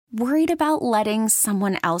Worried about letting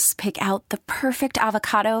someone else pick out the perfect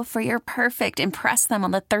avocado for your perfect impress them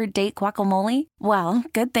on the third date guacamole? Well,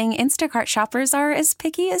 good thing Instacart shoppers are as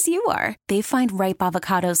picky as you are. They find ripe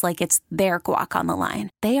avocados like it's their guac on the line.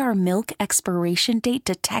 They are milk expiration date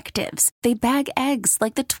detectives. They bag eggs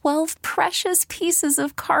like the 12 precious pieces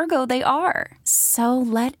of cargo they are. So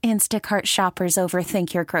let Instacart shoppers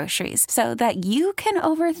overthink your groceries so that you can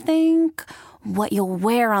overthink what you'll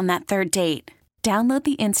wear on that third date. Download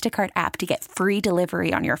the Instacart app to get free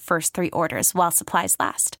delivery on your first 3 orders while supplies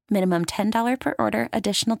last. Minimum $10 per order.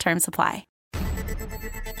 Additional terms apply.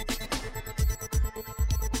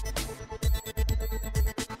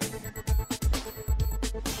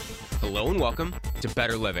 Hello and welcome to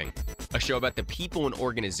Better Living, a show about the people and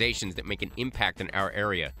organizations that make an impact in our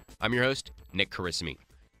area. I'm your host, Nick Carissimi.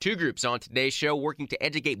 2 groups on today's show working to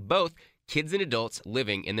educate both kids and adults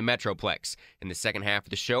living in the Metroplex. In the second half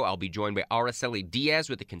of the show, I'll be joined by Araceli Diaz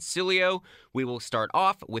with the Concilio. We will start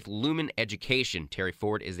off with Lumin Education. Terry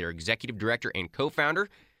Ford is their executive director and co-founder.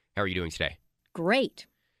 How are you doing today? Great.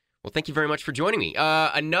 Well, thank you very much for joining me.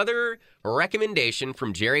 Another recommendation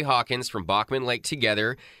from Jerry Hawkins from Bachman Lake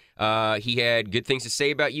Together. He had good things to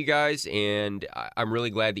say about you guys, and I'm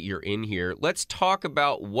really glad that you're in here. Let's talk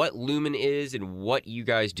about what Lumin is and what you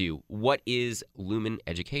guys do. What is Lumin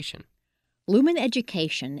Education? Lumin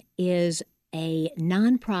Education is a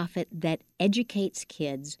nonprofit that educates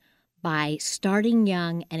kids by starting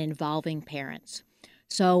young and involving parents.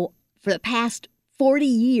 So for the past 40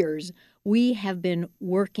 years, we have been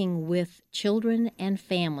working with children and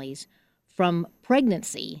families from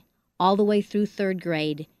pregnancy all the way through 3rd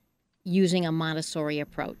grade using a Montessori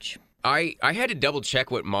approach. I had to double check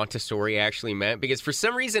what Montessori actually meant because for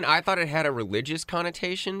some reason I thought it had a religious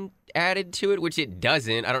connotation added to it, which it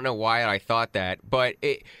doesn't. I don't know why I thought that, but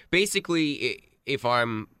if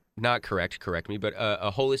I'm not correct me, but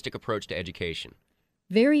a holistic approach to education.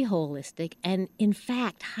 Very holistic and, in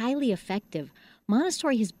fact, highly effective.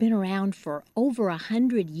 Montessori has been around for over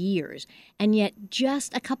 100 years, and yet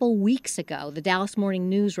just a couple weeks ago, the Dallas Morning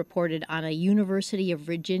News reported on a University of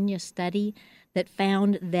Virginia study that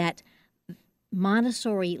found that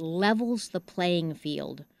Montessori levels the playing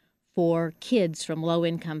field for kids from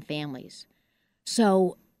low-income families.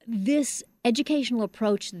 So this educational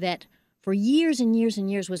approach that for years and years and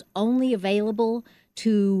years was only available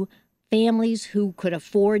to families who could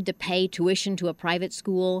afford to pay tuition to a private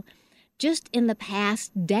school, just in the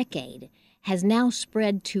past decade has now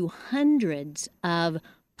spread to hundreds of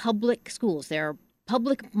public schools. There are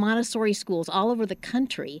public Montessori schools all over the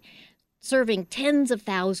country serving tens of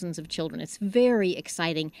thousands of children. It's very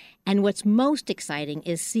exciting. And what's most exciting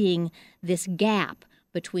is seeing this gap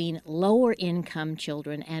between lower income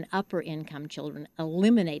children and upper income children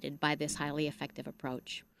eliminated by this highly effective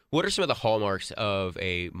approach. What are some of the hallmarks of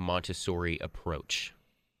a Montessori approach?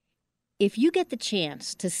 If you get the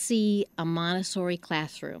chance to see a Montessori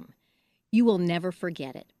classroom, you will never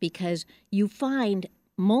forget it because you find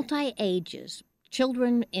multi-ages,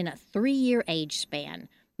 children in a 3-year age span.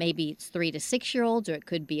 Maybe it's 3 to 6-year-olds, or it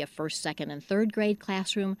could be a 1st, 2nd, and 3rd grade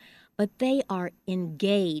classroom, but they are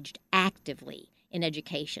engaged actively in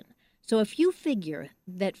education. So if you figure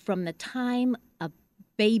that from the time a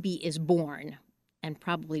baby is born, and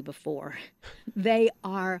probably before, they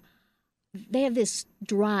have this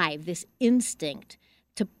drive, this instinct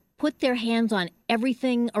to put their hands on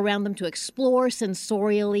everything around them, to explore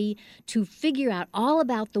sensorially, to figure out all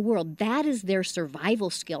about the world. That is their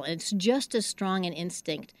survival skill, and it's just as strong an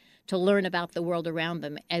instinct to learn about the world around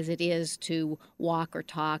them as it is to walk or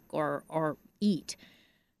talk or eat.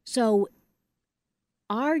 So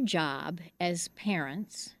our job as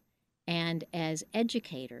parents and as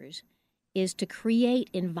educators is to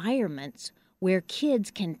create environments where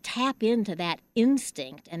kids can tap into that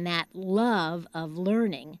instinct and that love of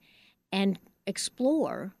learning and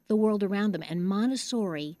explore the world around them. And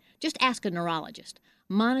Montessori, just ask a neurologist,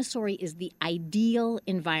 Montessori is the ideal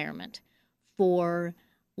environment for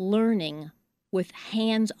learning with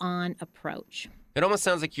hands-on approach. It almost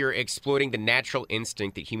sounds like you're exploiting the natural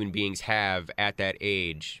instinct that human beings have at that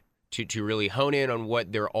age to really hone in on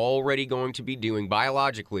what they're already going to be doing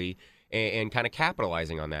biologically and kind of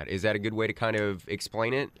capitalizing on that. Is that a good way to kind of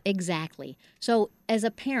explain it? Exactly. So as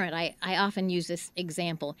a parent, I often use this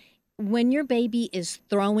example. When your baby is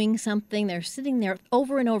throwing something, they're sitting there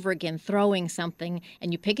over and over again throwing something,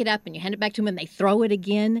 and you pick it up and you hand it back to them and they throw it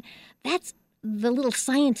again. That's the little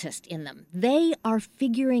scientist in them. They are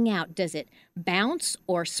figuring out, does it bounce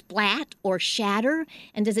or splat or shatter?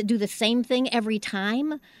 And does it do the same thing every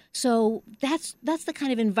time? So that's the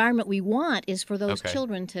kind of environment we want, is for those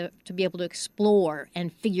children to be able to explore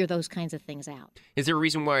and figure those kinds of things out. Is there a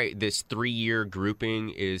reason why this 3-year grouping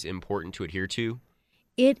is important to adhere to?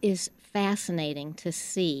 It is fascinating to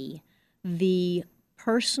see the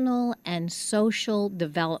personal and social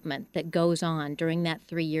development that goes on during that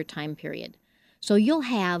 3-year time period. So you'll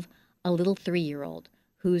have a little 3-year-old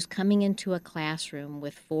who's coming into a classroom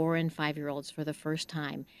with 4- and 5-year-olds for the first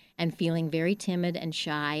time and feeling very timid and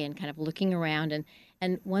shy and kind of looking around.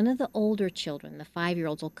 And one of the older children, the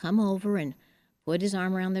 5-year-olds, will come over and put his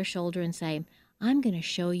arm around their shoulder and say, I'm going to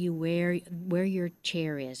show you where your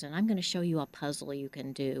chair is, and I'm going to show you a puzzle you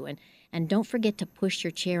can do. And don't forget to push your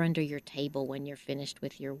chair under your table when you're finished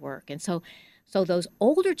with your work. And so those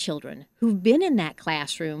older children who've been in that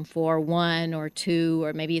classroom for 1 or 2,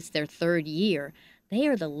 or maybe it's their 3rd year, they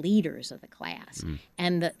are the leaders of the class.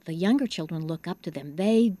 And the younger children look up to them.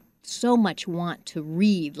 They so much want to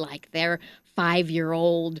read like their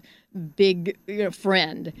 5-year-old big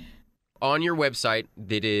friend. On your website,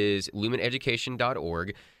 that is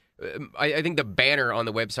lumineducation.org, I think the banner on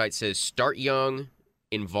the website says, "Start young,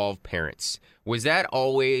 involve parents." Was that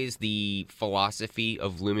always the philosophy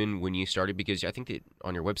of Lumin when you started? Because I think that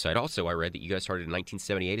on your website also I read that you guys started in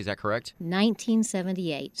 1978. Is that correct?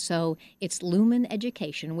 1978. So it's Lumin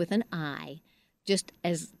Education with an I, just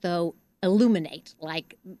as though illuminate,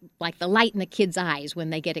 like the light in the kids' eyes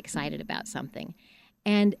when they get excited about something.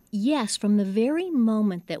 And yes, from the very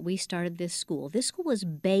moment that we started this school was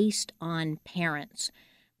based on parents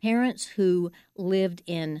who lived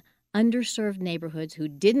in underserved neighborhoods, who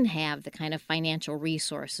didn't have the kind of financial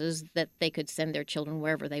resources that they could send their children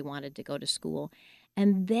wherever they wanted to go to school.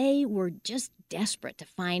 And they were just desperate to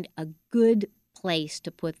find a good place to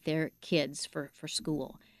put their kids for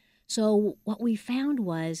school. So what we found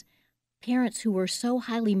was parents who were so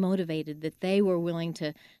highly motivated that they were willing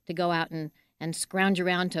to go out and scrounge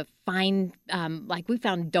around to find, like we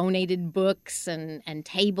found donated books and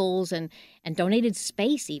tables and donated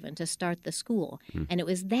space even to start the school. And it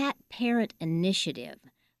was that parent initiative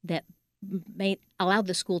that allowed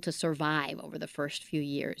the school to survive over the first few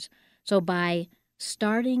years. So by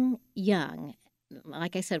starting young,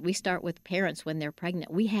 like I said, we start with parents when they're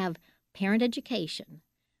pregnant. We have parent education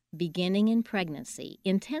beginning in pregnancy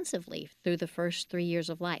intensively through the first 3 years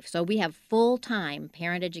of life. So we have full-time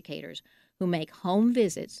parent educators who make home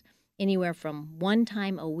visits anywhere from 1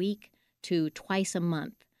 time a week to twice a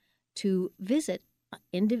month to visit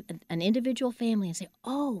an individual family and say,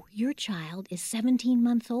 oh, your child is 17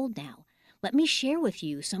 months old now. Let me share with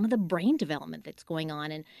you some of the brain development that's going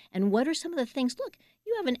on and what are some of the things. Look,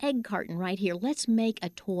 you have an egg carton right here. Let's make a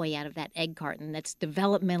toy out of that egg carton that's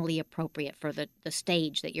developmentally appropriate for the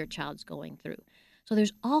stage that your child's going through. So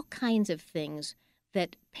there's all kinds of things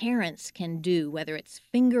that parents can do, whether it's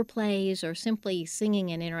finger plays or simply singing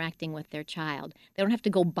and interacting with their child. They don't have to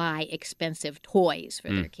go buy expensive toys for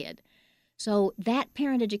their kid. So that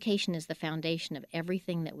parent education is the foundation of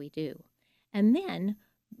everything that we do. And then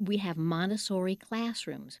we have Montessori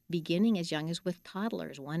classrooms, beginning as young as with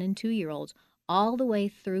toddlers, 1- and 2-year-olds, all the way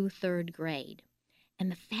through 3rd grade. And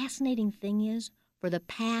the fascinating thing is, for the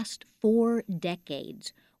past 4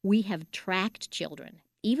 decades, we have tracked children,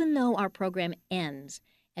 even though our program ends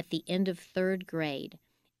at the end of 3rd grade,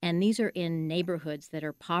 and these are in neighborhoods that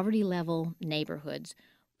are poverty-level neighborhoods.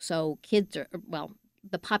 So kids are,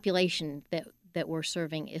 the population that we're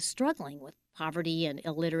serving is struggling with poverty and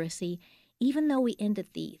illiteracy. Even though we end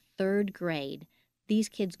at the 3rd grade, these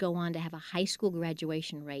kids go on to have a high school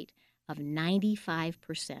graduation rate of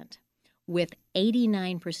 95%, with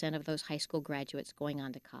 89% of those high school graduates going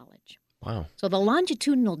on to college. Wow. So the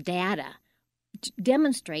longitudinal data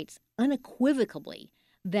demonstrates unequivocally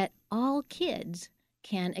that all kids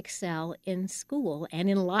can excel in school and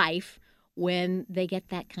in life when they get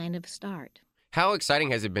that kind of start. How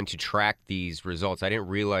exciting has it been to track these results? I didn't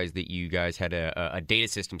realize that you guys had a data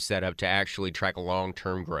system set up to actually track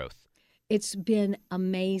long-term growth. It's been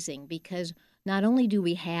amazing because not only do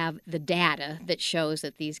we have the data that shows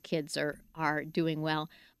that these kids are doing well,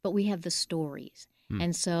 but we have the stories.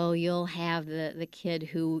 And so you'll have the kid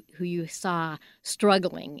who you saw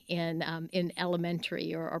struggling in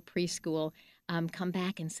elementary or preschool come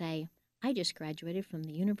back and say, I just graduated from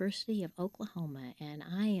the University of Oklahoma, and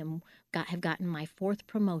I have gotten my 4th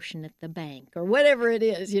promotion at the bank, or whatever it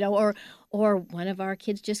is, or one of our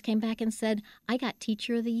kids just came back and said, I got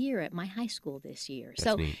Teacher of the Year at my high school this year. That's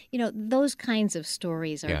so, neat. those kinds of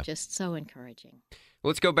stories are just so encouraging.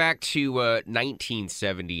 Let's go back to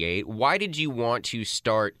 1978. Why did you want to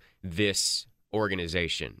start this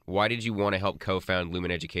organization? Why did you want to help co-found Lumin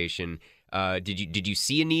Education? Did you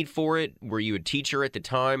see a need for it? Were you a teacher at the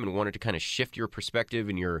time and wanted to kind of shift your perspective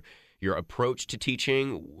and your approach to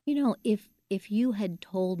teaching? You know, if you had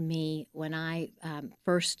told me when I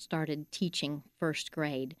first started teaching first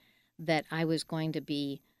grade that I was going to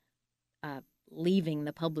be leaving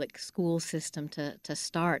the public school system to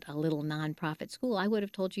start a little nonprofit school, I would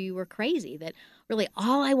have told you were crazy, that really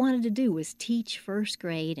all I wanted to do was teach first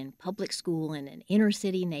grade in public school in an inner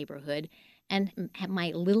city neighborhood and have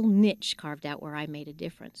my little niche carved out where I made a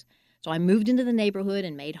difference. So I moved into the neighborhood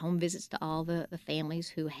and made home visits to all the families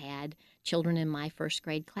who had children in my first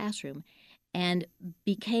grade classroom and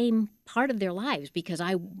became part of their lives because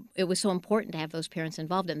it was so important to have those parents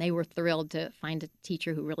involved, and they were thrilled to find a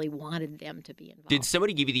teacher who really wanted them to be involved. Did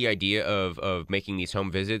somebody give you the idea of making these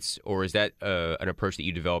home visits, or is that an approach that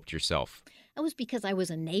you developed yourself? That was because I was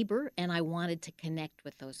a neighbor and I wanted to connect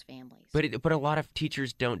with those families. But a lot of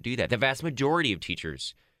teachers don't do that. The vast majority of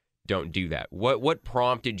teachers don't do that. What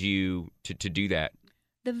prompted you to do that?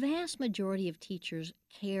 The vast majority of teachers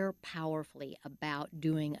care powerfully about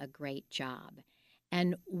doing a great job.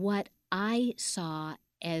 And what I saw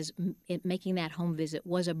as making that home visit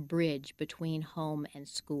was a bridge between home and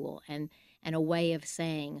school and a way of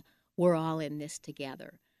saying we're all in this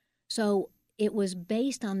together. So it was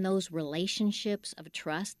based on those relationships of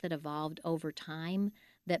trust that evolved over time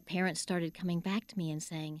that parents started coming back to me and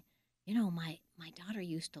saying, you know, my daughter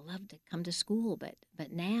used to love to come to school, but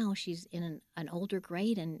now she's in an older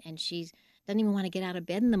grade and she doesn't even want to get out of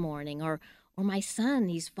bed in the morning. Or my son,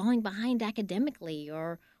 he's falling behind academically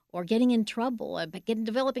or getting in trouble,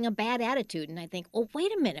 developing a bad attitude. And I think, oh,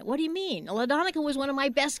 wait a minute, what do you mean? LaDonica was one of my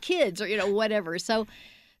best kids, or whatever. So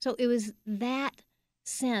it was that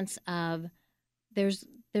sense of there's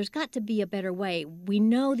got to be a better way. We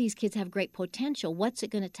know these kids have great potential. What's it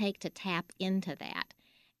going to take to tap into that?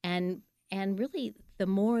 And really, the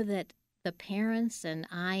more that the parents and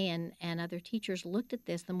I and other teachers looked at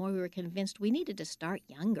this, the more we were convinced we needed to start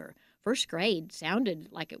younger. First grade sounded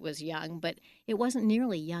like it was young, but it wasn't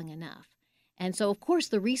nearly young enough. And so, of course,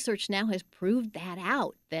 the research now has proved that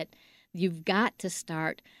out, that you've got to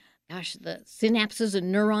start. Gosh, the synapses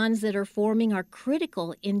and neurons that are forming are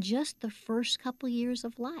critical in just the first couple years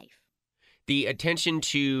of life. The attention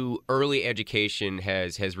to early education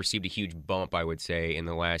has received a huge bump, I would say, in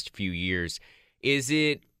the last few years. Is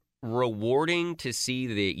it rewarding to see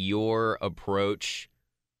that your approach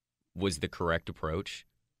was the correct approach?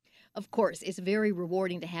 Of course, it's very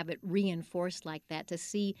rewarding to have it reinforced like that, to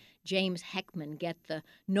see James Heckman get the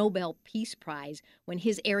Nobel Peace Prize when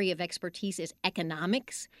his area of expertise is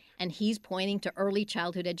economics, and he's pointing to early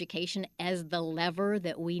childhood education as the lever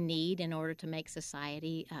that we need in order to make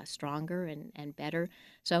society stronger and better.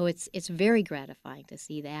 So it's very gratifying to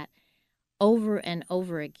see that. Over and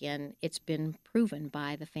over again, it's been proven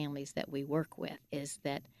by the families that we work with, is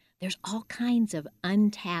that there's all kinds of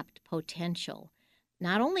untapped potential,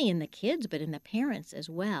 not only in the kids, but in the parents as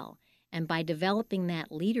well. And by developing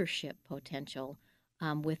that leadership potential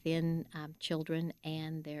within children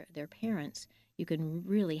and their parents, you can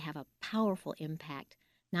really have a powerful impact,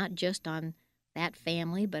 not just on that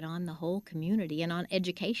family, but on the whole community and on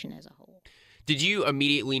education as a whole. Did you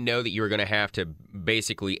immediately know that you were going to have to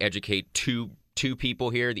basically educate two people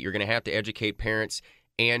here, that you're going to have to educate parents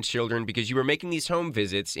and children, because you were making these home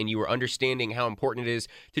visits and you were understanding how important it is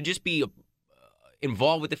to just be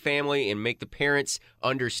involved with the family and make the parents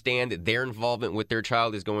understand that their involvement with their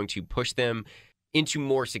child is going to push them into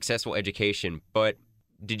more successful education? But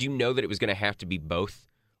did you know that it was going to have to be both,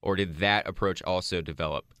 or did that approach also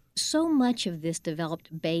develop? So much of this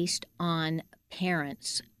developed based on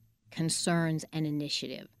parents' concerns and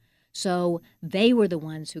initiative. So they were the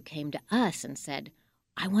ones who came to us and said,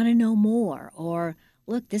 I want to know more, or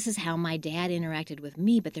look, this is how my dad interacted with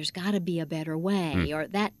me, but there's got to be a better way, or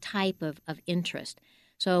that type of interest.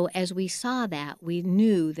 So as we saw that, we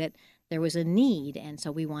knew that there was a need, and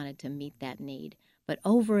so we wanted to meet that need. But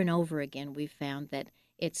over and over again, we've found that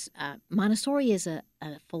it's Montessori is a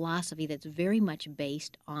philosophy that's very much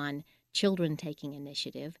based on children taking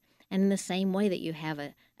initiative, and in the same way that you have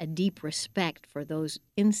a deep respect for those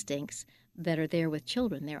instincts that are there with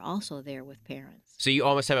children, they're also there with parents. So you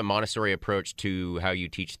almost have a Montessori approach to how you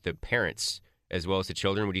teach the parents as well as the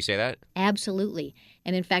children. Would you say that? Absolutely.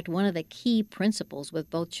 And in fact, one of the key principles with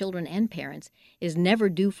both children and parents is never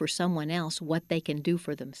do for someone else what they can do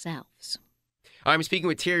for themselves. I'm speaking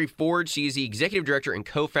with Terry Ford. She is the executive director and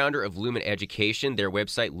co-founder of Lumin Education, their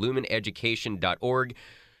website, lumineducation.org.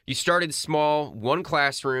 You started small, one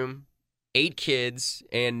classroom, 8 kids,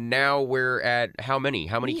 and now we're at how many?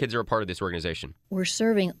 How many We- kids are a part of this organization? We're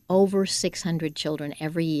serving over 600 children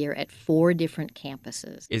every year at 4 different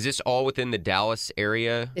campuses. Is this all within the Dallas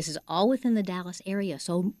area? This is all within the Dallas area.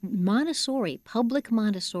 So Montessori, public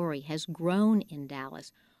Montessori, has grown in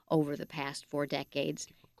Dallas over the past 4 decades.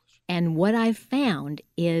 And what I've found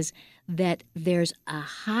is that there's a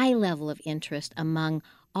high level of interest among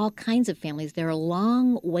all kinds of families. There are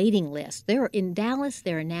long waiting lists. In Dallas,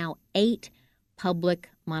 there are now 8 public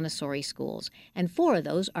Montessori schools, and 4 of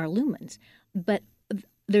those are Lumens. But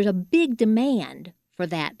there's a big demand for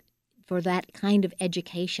that kind of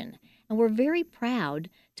education, and we're very proud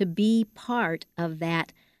to be part of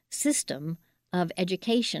that system of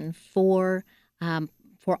education for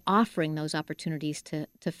offering those opportunities to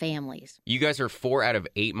families. You guys are 4 out of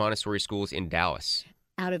 8 Montessori schools in Dallas.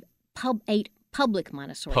 Out of 8 public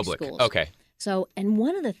Montessori schools. Okay. So, and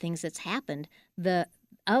one of the things that's happened,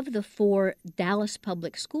 of the 4 Dallas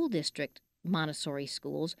Public School District Montessori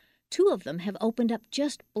schools, 2 of them have opened up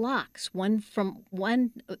just blocks. One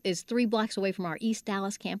is 3 blocks away from our East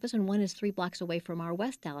Dallas campus, and one is 3 blocks away from our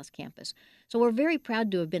West Dallas campus. So we're very proud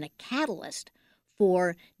to have been a catalyst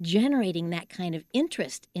for generating that kind of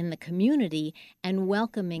interest in the community and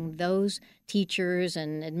welcoming those teachers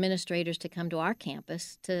and administrators to come to our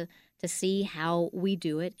campus to see how we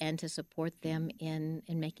do it and to support them in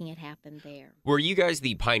making it happen there. Were you guys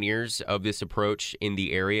the pioneers of this approach in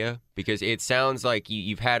the area? Because it sounds like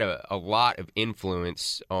you've had a lot of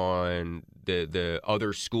influence on the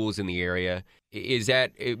other schools in the area. Is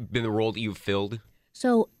that been the role that you've filled?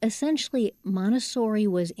 So essentially, Montessori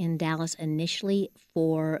was in Dallas initially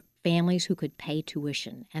for families who could pay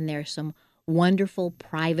tuition, and there are some wonderful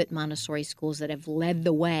private Montessori schools that have led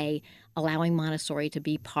the way, allowing Montessori to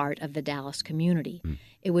be part of the Dallas community.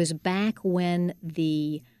 It was back when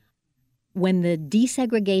the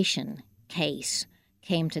desegregation case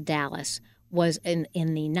came to Dallas was in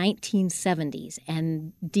the 1970s,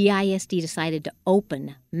 and DISD decided to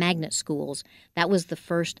open magnet schools. That was the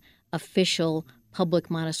first official public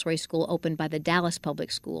Montessori school opened by the Dallas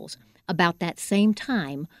Public Schools. About that same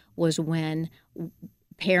time was when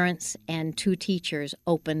parents and 2 teachers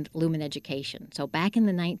opened Lumin Education. So back in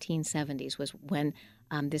the 1970s was when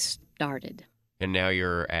this started. And now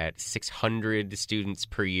you're at 600 students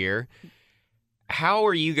per year. How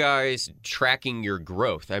are you guys tracking your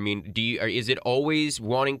growth? I mean, is it always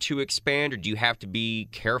wanting to expand, or do you have to be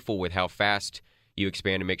careful with how fast you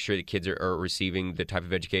expand to make sure that kids are receiving the type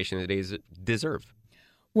of education that they deserve?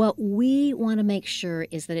 What we want to make sure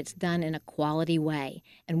is that it's done in a quality way.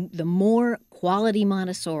 And the more quality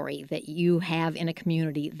Montessori that you have in a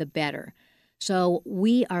community, the better. So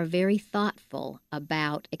we are very thoughtful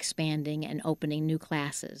about expanding and opening new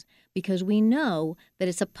classes because we know that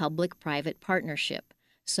it's a public-private partnership.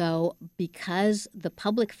 So because the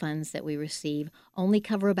public funds that we receive only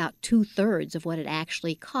cover about 2/3 of what it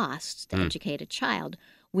actually costs to educate a child,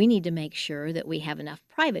 we need to make sure that we have enough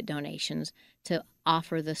private donations to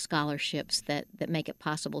offer the scholarships that make it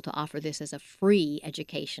possible to offer this as a free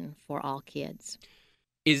education for all kids.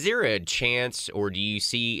 Is there a chance, or do you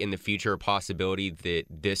see in the future a possibility that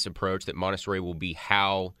this approach, that Montessori will be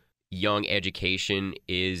how young education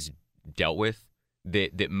is dealt with?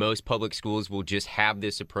 That most public schools will just have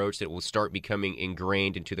this approach that will start becoming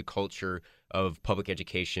ingrained into the culture of public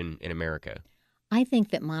education in America? I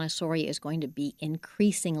think that Montessori is going to be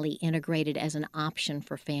increasingly integrated as an option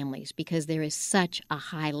for families because there is such a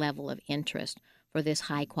high level of interest for this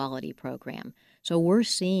high-quality program. So we're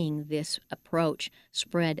seeing this approach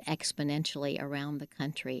spread exponentially around the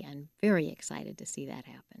country and very excited to see that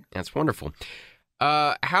happen. That's wonderful.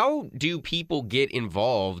 How do people get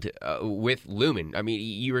involved with Lumin? I mean,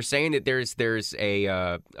 you were saying that there's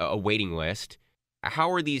a waiting list.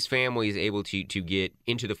 How are these families able to get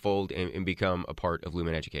into the fold and become a part of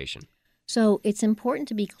Lumin Education? So it's important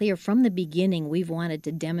to be clear from the beginning, we've wanted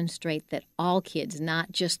to demonstrate that all kids,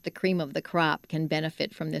 not just the cream of the crop, can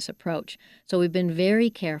benefit from this approach. So we've been very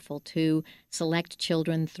careful to select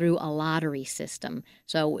children through a lottery system.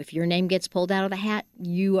 So if your name gets pulled out of the hat,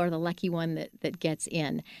 you are the lucky one that gets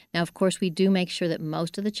in. Now, of course, we do make sure that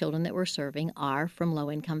most of the children that we're serving are from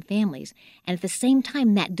low-income families. And at the same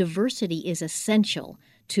time, that diversity is essential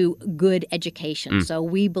to good education. So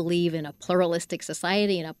we believe in a pluralistic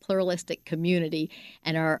society and a pluralistic community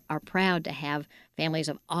and are proud to have families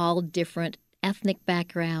of all different ethnic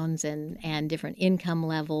backgrounds and different income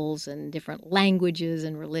levels and different languages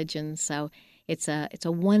and religions. So it's a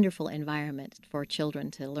wonderful environment for children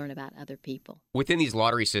to learn about other people. Within these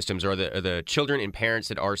lottery systems, are the children and parents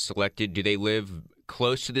that are selected, do they live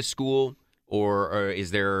close to the school, or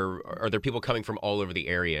are there people coming from all over the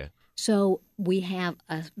area? So we have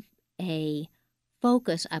a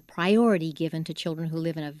focus, a priority given to children who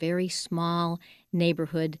live in a very small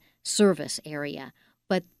neighborhood service area.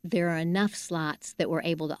 But there are enough slots that we're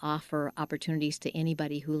able to offer opportunities to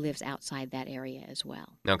anybody who lives outside that area as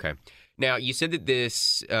well. Okay. Now, you said that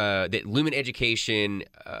that Lumen Education,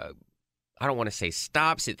 I don't want to say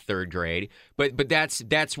stops at third grade, but that's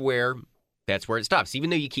where it stops. Even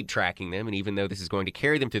though you keep tracking them, and even though this is going to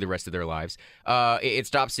carry them through the rest of their lives, it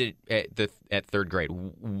stops at third grade.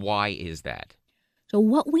 Why is that? So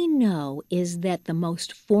what we know is that the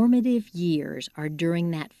most formative years are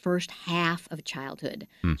during that first half of childhood.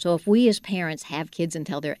 So if we as parents have kids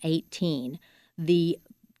until they're 18, the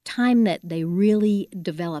time that they really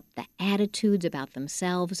develop the attitudes about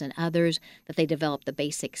themselves and others, that they develop the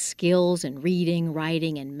basic skills in reading,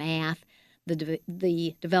 writing, and math,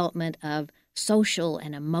 the development of social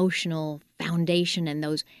and emotional foundation and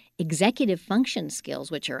those executive function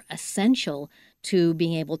skills, which are essential to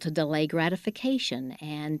being able to delay gratification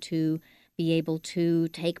and to be able to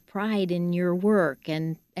take pride in your work.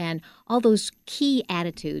 And all those key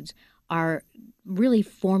attitudes are really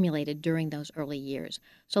formulated during those early years.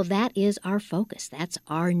 So that is our focus. That's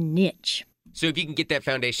our niche. So if you can get that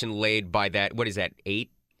foundation laid by that, what is that,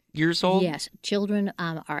 8 years old? Yes. Children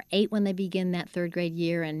are 8 when they begin that third grade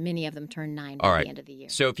year, and many of them turn 9 by the end of the year.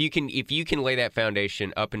 So if you can lay that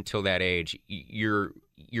foundation up until that age, you're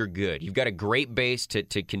good. You've got a great base to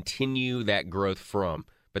continue that growth from.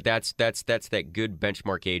 But that's that good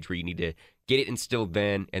benchmark age where you need to get it instilled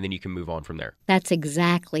then, and then you can move on from there. That's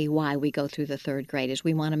exactly why we go through the third grade, is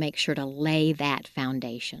we want to make sure to lay that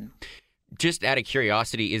foundation. Just out of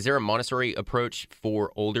curiosity, is there a Montessori approach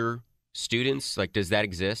for older students? Like, does that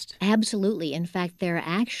exist? Absolutely. In fact, there are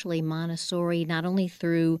actually Montessori not only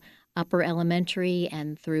through upper elementary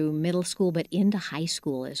and through middle school, but into high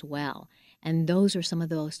school as well. And those are some of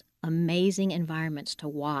those amazing environments to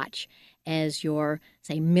watch as your,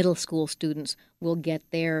 say, middle school students will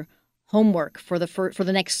get their homework for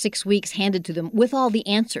the next 6 weeks handed to them with all the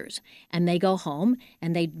answers. And they go home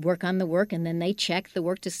and they work on the work, and then they check the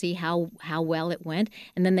work to see how well it went.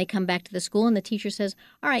 And then they come back to the school and the teacher says,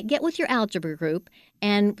 all right, get with your algebra group,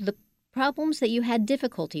 and the problems that you had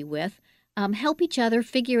difficulty with, help each other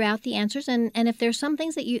figure out the answers. And if there's some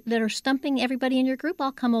things that are stumping everybody in your group,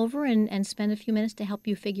 I'll come over and spend a few minutes to help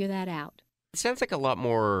you figure that out. It sounds like a lot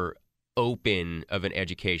more open of an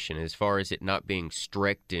education as far as it not being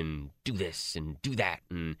strict and do this and do that.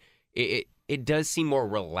 And it does seem more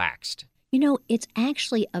relaxed. You know, it's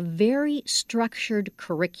actually a very structured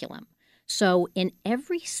curriculum. So in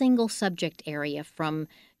every single subject area, from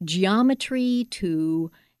geometry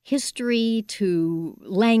to history to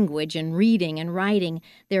language and reading and writing,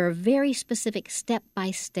 there are very specific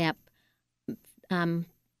step-by-step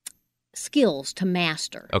skills to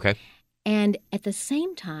master. Okay. And at the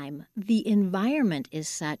same time, the environment is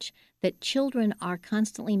such that children are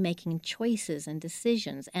constantly making choices and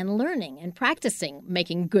decisions and learning and practicing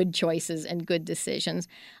making good choices and good decisions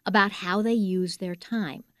about how they use their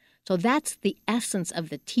time. So that's the essence of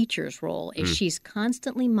the teacher's role, is she's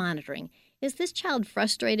constantly monitoring. Is this child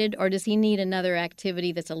frustrated, or does he need another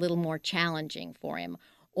activity that's a little more challenging for him?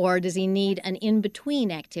 Or does he need an in-between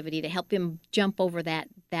activity to help him jump over that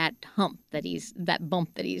bump that he's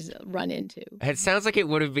run into? It sounds like it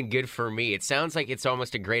would have been good for me. It sounds like it's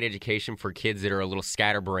almost a great education for kids that are a little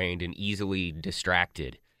scatterbrained and easily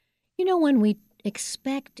distracted. You know, when we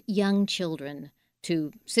expect young children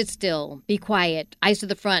to sit still, be quiet, eyes to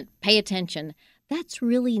the front, pay attention, that's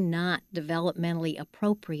really not developmentally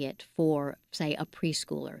appropriate for, say, a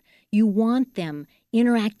preschooler. You want them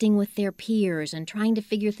interacting with their peers and trying to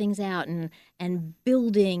figure things out and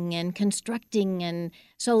building and constructing. And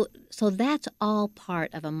so that's all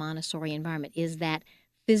part of a Montessori environment, is that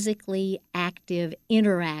physically active,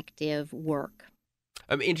 interactive work.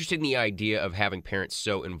 I'm interested in the idea of having parents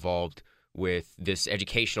so involved with this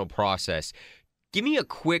educational process. Give me a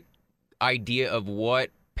quick idea of what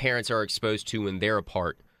parents are exposed to when they're a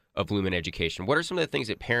part of Lumen Education. What are some of the things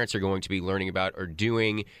that parents are going to be learning about or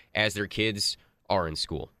doing as their kids are in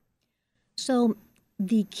school? So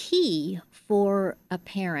the key for a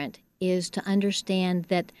parent is to understand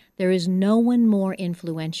that there is no one more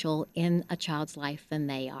influential in a child's life than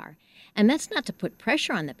they are. And that's not to put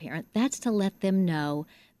pressure on the parent. That's to let them know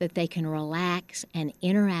that they can relax and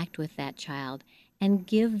interact with that child and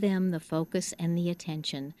give them the focus and the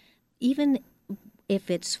attention, even if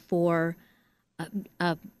it's for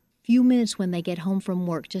a few minutes when they get home from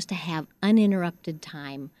work, just to have uninterrupted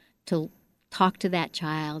time to talk to that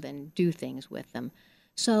child and do things with them.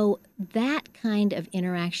 So that kind of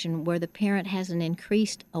interaction where the parent has an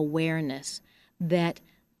increased awareness that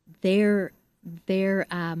they're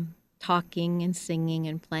talking and singing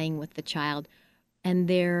and playing with the child, and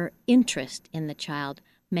their interest in the child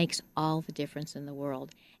makes all the difference in the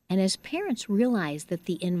world. And as parents realize that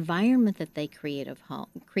the environment that they create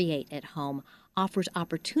at home offers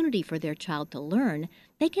opportunity for their child to learn,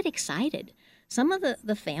 they get excited. Some of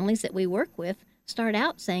the families that we work with start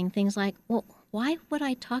out saying things like, well, why would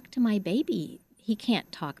I talk to my baby? He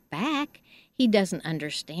can't talk back. He doesn't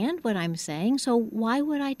understand what I'm saying, so why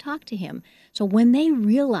would I talk to him? So when they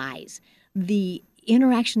realize the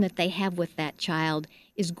interaction that they have with that child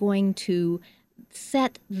is going to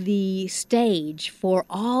set the stage for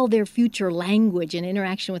all their future language and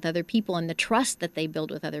interaction with other people and the trust that they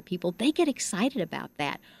build with other people, they get excited about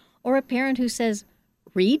that. Or a parent who says,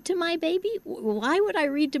 read to my baby? Why would I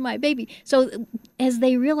read to my baby? So as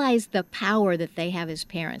they realize the power that they have as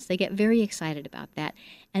parents, they get very excited about that.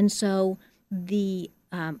 And so they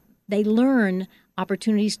learn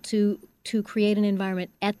opportunities to create an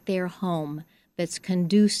environment at their home that's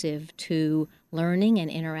conducive to learning and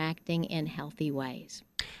interacting in healthy ways.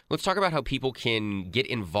 Let's talk about how people can get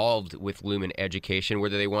involved with Lumin Education,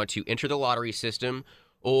 whether they want to enter the lottery system,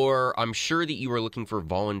 or I'm sure that you are looking for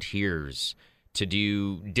volunteers to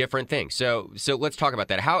do different things. So let's talk about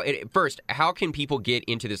that. First, how can people get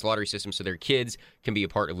into this lottery system so their kids can be a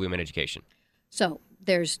part of Lumin Education? So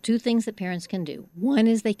there's two things that parents can do. One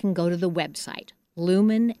is they can go to the website,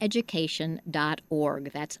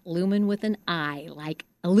 lumineducation.org. That's Lumin with an I, like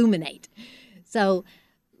illuminate. So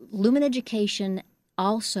Lumin Education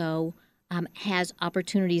also has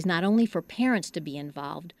opportunities not only for parents to be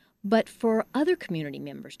involved, but for other community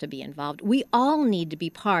members to be involved. We all need to be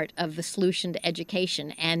part of the solution to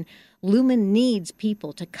education, and Lumin needs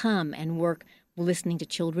people to come and work listening to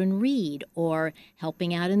children read, or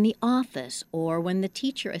helping out in the office, or when the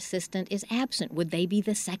teacher assistant is absent, would they be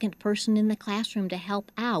the second person in the classroom to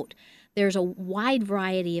help out? There's a wide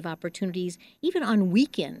variety of opportunities, even on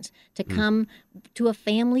weekends, to come to a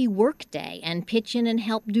family work day and pitch in and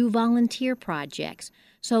help do volunteer projects.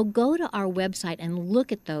 So go to our website and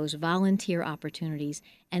look at those volunteer opportunities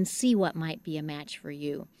and see what might be a match for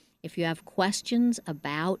you. If you have questions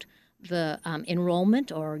about the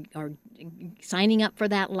enrollment or signing up for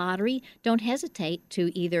that lottery, don't hesitate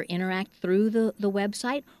to either interact through the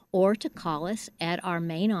website or to call us at our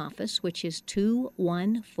main office, which is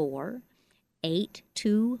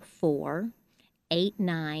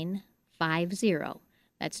 214-824-8950.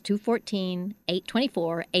 That's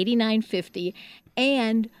 214-824-8950.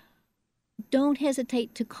 And don't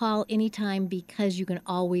hesitate to call anytime, because you can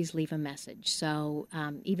always leave a message, so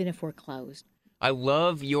even if we're closed. I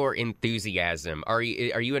love your enthusiasm. Are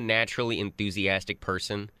you a naturally enthusiastic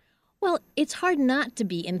person? Well, it's hard not to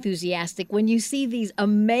be enthusiastic when you see these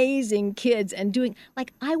amazing kids and doing,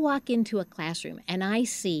 like, I walk into a classroom and I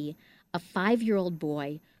see a 5-year-old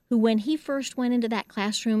boy who, when he first went into that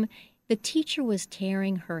classroom, the teacher was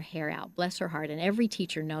tearing her hair out, bless her heart. And every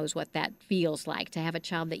teacher knows what that feels like, to have a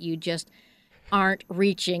child that you just aren't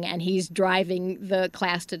reaching and he's driving the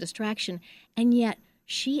class to distraction. And yet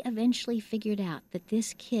she eventually figured out that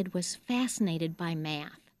this kid was fascinated by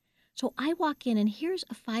math. So I walk in and here's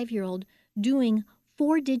a 5-year-old doing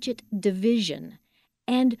 4-digit division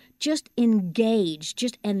and just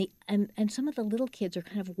engaged, and some of the little kids are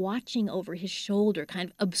kind of watching over his shoulder, kind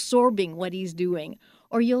of absorbing what he's doing.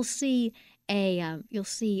 Or you'll see a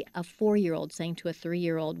 4-year-old saying to a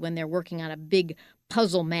 3-year-old when they're working on a big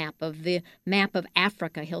puzzle map of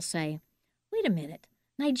Africa, he'll say, "Wait a minute.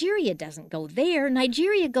 Nigeria doesn't go there.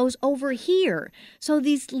 Nigeria goes over here." So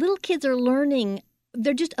these little kids are learning.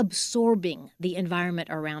 They're just absorbing the environment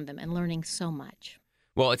around them and learning so much.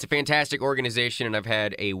 Well, it's a fantastic organization, and I've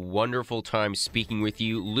had a wonderful time speaking with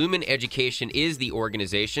you. Lumin Education is the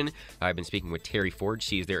organization. I've been speaking with Terry Ford.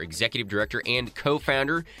 She is their executive director and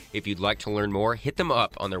co-founder. If you'd like to learn more, hit them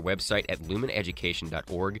up on their website at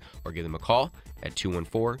lumineducation.org or give them a call at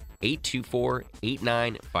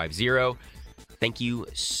 214-824-8950. Thank you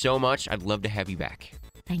so much. I'd love to have you back.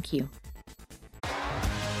 Thank you.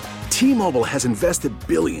 T-Mobile has invested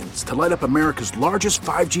billions to light up America's largest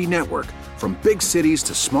 5G network, from big cities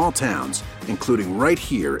to small towns, including right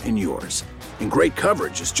here in yours. And great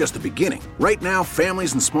coverage is just the beginning. Right now,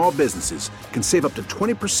 families and small businesses can save up to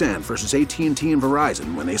 20% versus AT&T and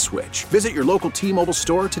Verizon when they switch. Visit your local T-Mobile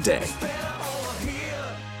store today.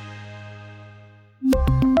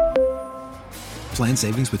 Plan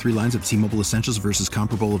savings with 3 lines of T-Mobile Essentials versus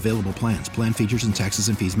comparable available plans. Plan features and taxes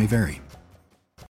and fees may vary.